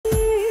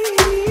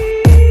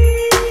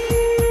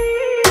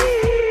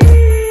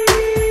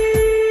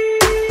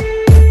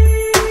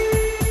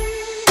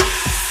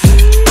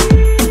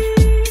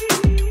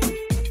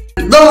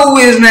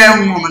मैं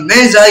हूं मोहम्मद ने।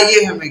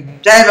 जाइए हमें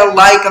channel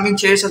like comment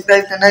share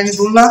subscribe करना नहीं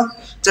भूलना।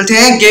 चलते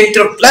हैं गेम की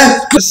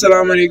तरफ।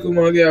 अस्सलाम वालेकुम,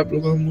 आ गए आप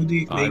लोग हम्मोदी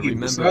नई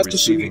गेम के साथ। तो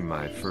सुनिए,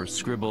 my first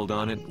scribbled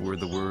on it were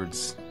the words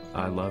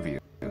I love you.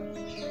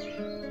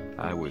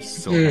 I was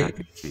so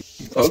happy.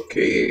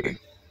 Okay.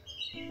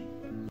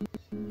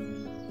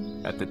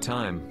 At the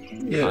time,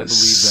 Yes. I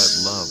believed that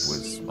love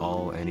was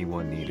all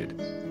anyone needed.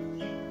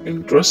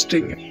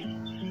 Interesting.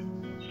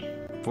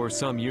 For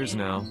some years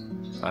now,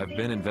 I've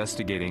been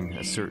investigating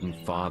a certain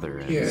father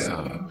and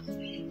son.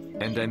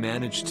 And I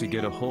managed to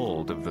get a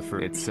hold of the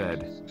first. It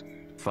said,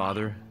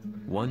 "Father,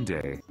 one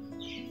day,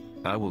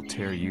 I will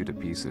tear you to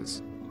pieces."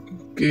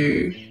 Okay.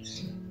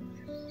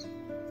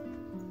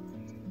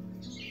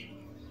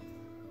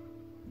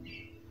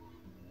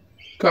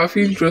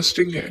 काफी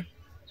interesting है।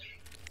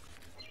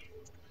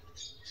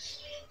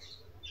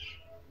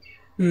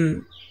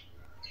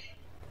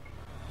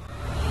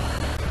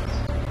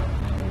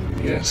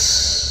 Yes.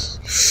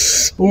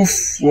 उफ,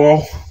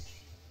 वाह,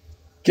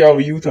 क्या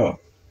view था।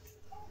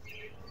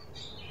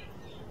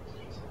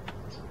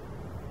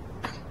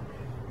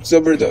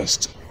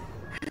 जबरदस्त,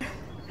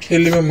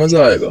 खेलने में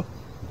मजा आएगा।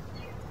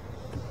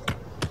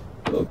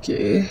 Okay.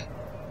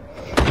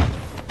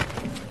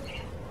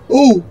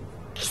 Oh,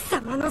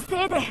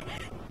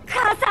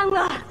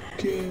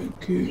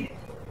 okay.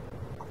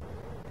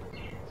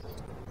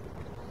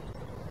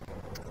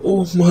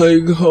 Oh my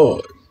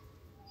god.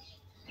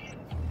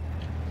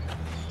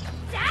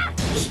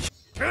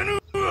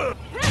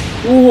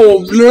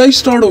 ओह, लड़ाई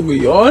स्टार्ट हो गई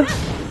यार।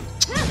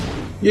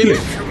 ये ले।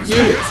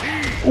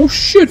 Oh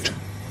shit.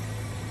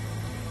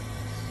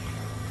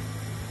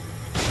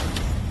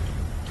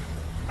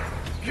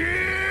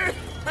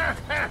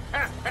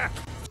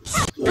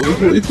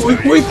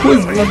 ओए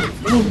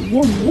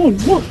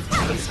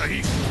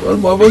और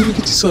बाबा की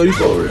कितनी सारी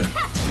पावर है,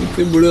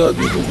 इतने बड़े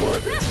आदमी को मार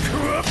रहे हैं।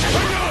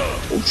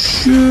 ओह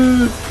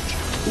शिट,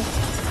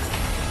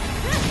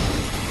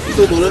 ये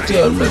तो गलत है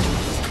यार। मैं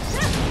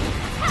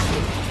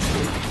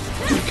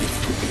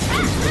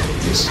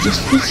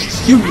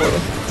ये मारा,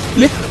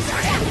 ले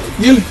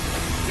ये ले।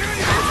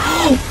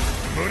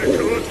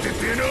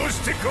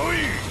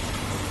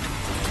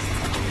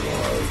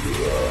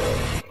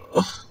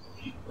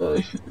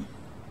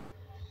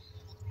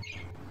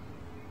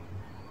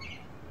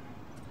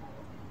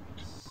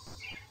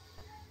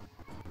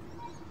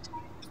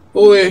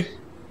 ओए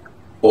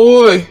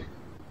ओए,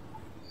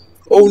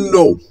 oh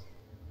no,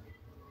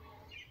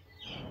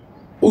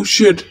 oh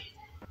shit,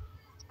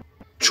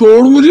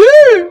 छोड़ मुझे,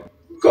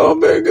 कहाँ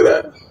फेंक रहा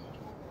है?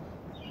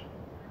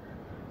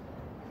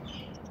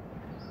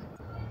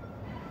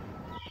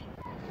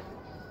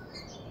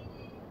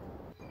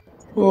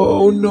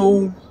 Oh no,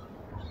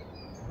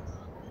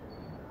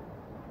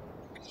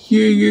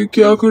 ये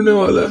क्या करने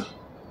वाला है?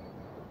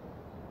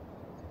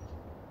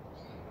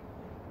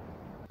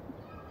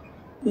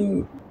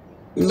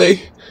 नहीं,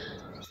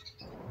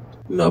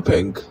 ना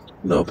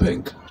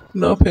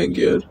फेंक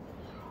यार।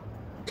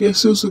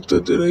 कैसे हो सकता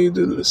है तेरा ये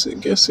दिल से?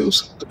 कैसे हो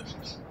सकता है?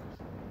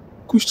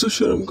 कुछ तो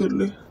शर्म कर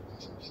ले।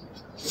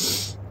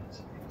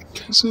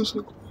 कैसे हो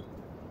सकता है?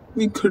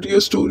 इतनी घटिया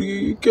स्टोरी है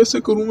ये। कैसे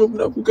करूँगा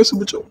अपने आप को, कैसे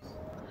बचाऊँ?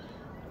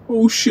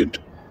 Oh shit,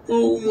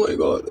 oh my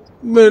God,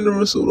 मैं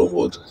नर्वस हो रहा हूँ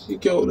बहुत। ये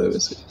क्या हो रहा है?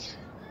 वैसे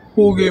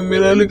हो गया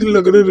मेरा, लेकिन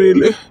लग रहा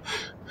रेल है।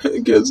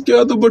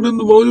 क्या तो बटन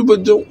दबाओ जो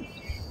बच जाऊँ।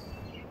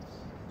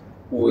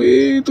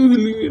 ओए तो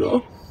हिल ही नहीं रहा,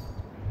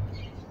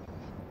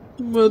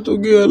 मैं तो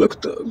गया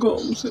लगता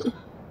काम से।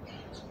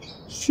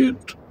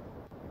 शिट।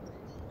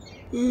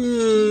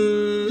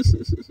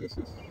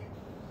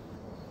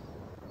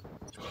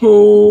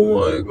 ओह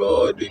माय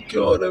गॉड, ये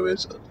क्या हो रहा है मेरे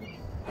साथ?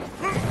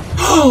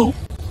 ओह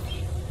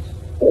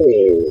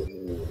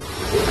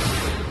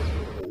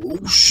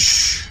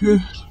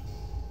शिट,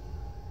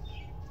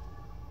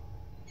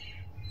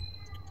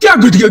 क्या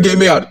घटिया गेम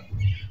है यार।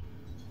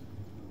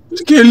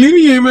 मुझे खेलनी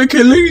नहीं है, मैं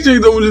खेलना ही नहीं चाहिए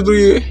था मुझे तो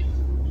ये।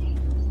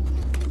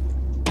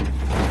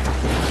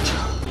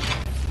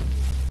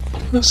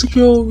 ऐसे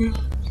क्या हो गया?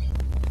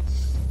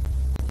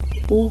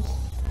 Oh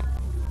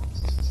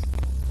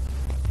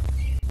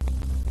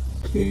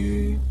okay.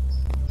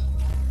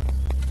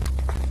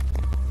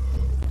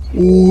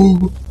 Oh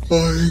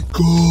my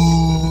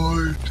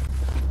God,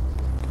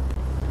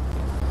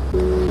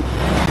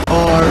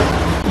 are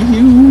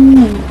you?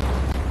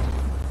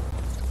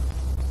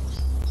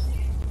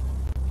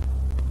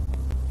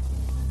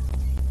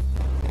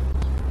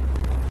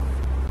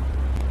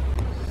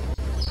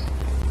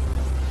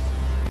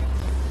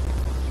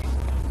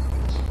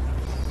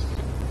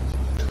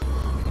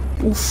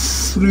 उफ,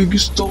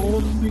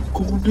 रेगिस्तान में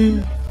कौन है?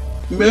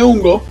 मैं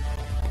हूँगा,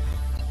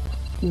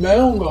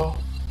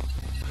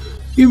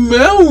 ये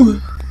मैं हूँ।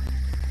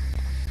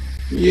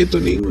 ये तो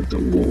नहीं,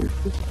 मतलब वो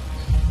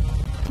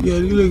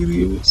प्यारी लग रही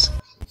है बस।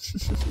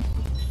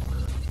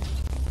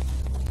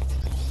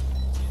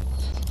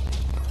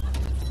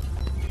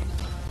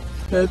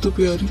 है तो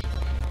प्यारी,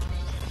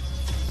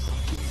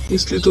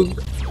 इसलिए तो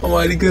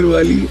हमारी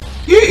घरवाली है।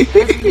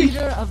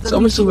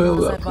 समझ तो गए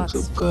होगा आप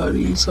सब,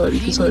 कहानी सारी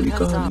की सारी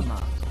कहानी।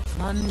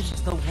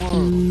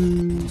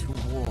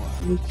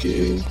 Okay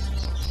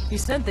He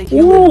sent the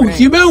human race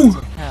ये मैं हूँ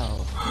to hell.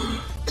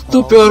 कितना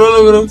प्यारा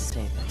लग रहा है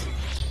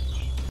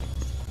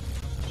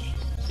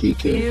ठीक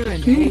है Fear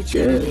and ठीक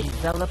है hatred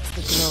envelops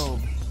the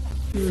globe,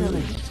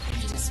 filling it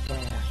with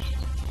despair.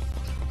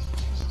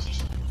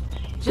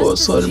 बहुत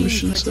Just सारे as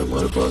मिशंस हैं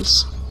हमारे पास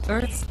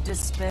Earth's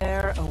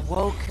despair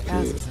awoke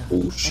as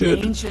oh an shit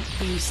ancient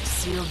beast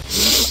sealed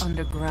deep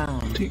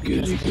underground ठीक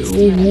है because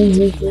ठीक of है its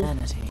threat to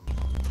humanity.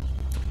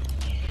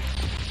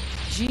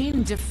 Jean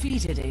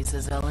defeated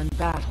Azazel in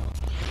battle,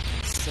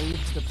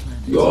 saved the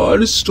planet.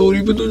 यार इस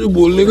स्टोरी पे तो जो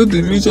बोलने का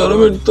दिल नहीं चाह रहा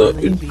मैं इतना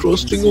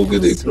इंटरेस्टिंग होके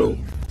देख रहा हूँ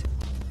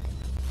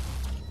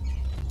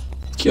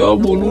क्या The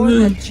बोलूँ war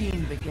मैं that Jean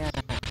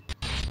began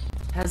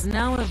has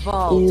now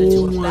evolved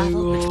into a my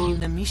battle God. between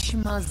the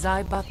Mishima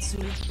Zaibatsu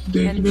and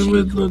देखने में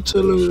इतना Jinko. अच्छा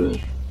लग रहा है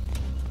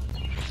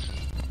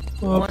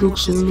आप One लोग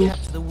which soon has low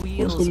kept the और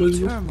wheels समझ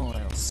of low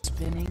turmoil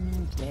spinning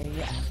day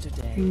after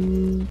day.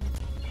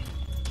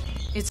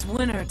 It's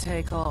winner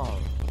take all,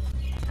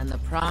 and the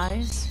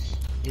prize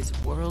is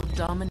world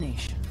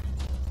domination.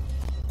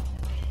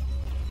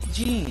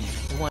 Jean,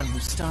 the one who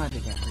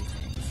started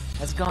everything,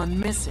 has gone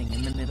missing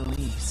in the Middle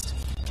East.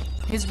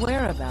 His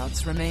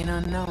whereabouts remain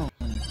unknown,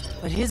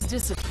 but his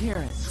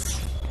disappearance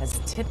has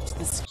tipped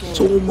the scales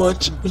So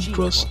much in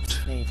interest. G-Corp's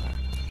favor.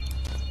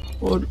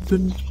 और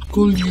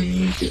बिल्कुल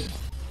unique है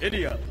エ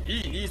リア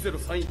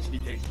E2031に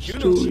て救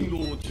難信号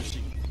を受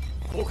信。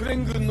国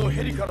連軍の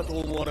ヘリからと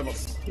思われま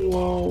す。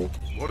 wow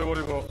我々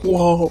が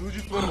wow 数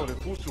日前まで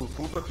当初を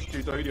捜索して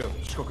いたエリアの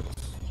近くです。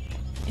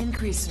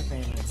 Increase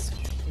surveillance.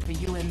 If a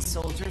UN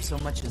soldier so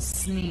much as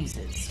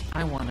sneezes,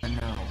 I want to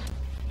know.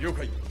 了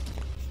解。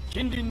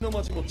近隣の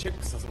町もチェッ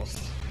クさせます。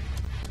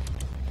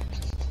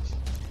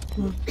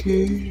 okay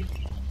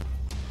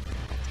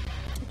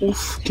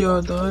उफ क्या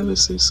अदा है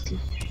वैसे इसकी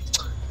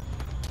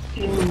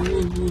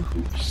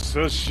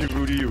久し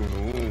ぶりよの。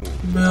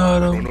 मैं आ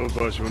रहा こ हूँ の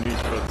場所に立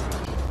つ。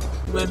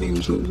 मैं नहीं हूँ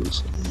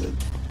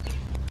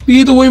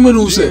ये तो वही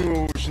मनूस है 陣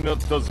を失っ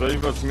た財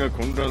閥が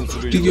混乱す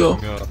るठीक 様 है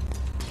子が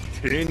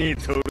手に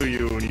取る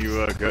ように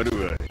わかる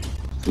わい。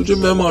 तुझे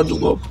मैं मार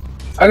दूंगा अब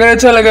अगर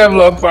अच्छा लगा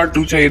व्लॉग पार्ट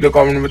 2 चाहिए तो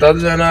कमेंट में बता दो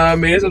जाना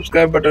मेरे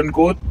सब्सक्राइब बटन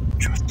को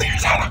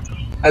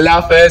अल्लाह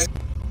हाफिज़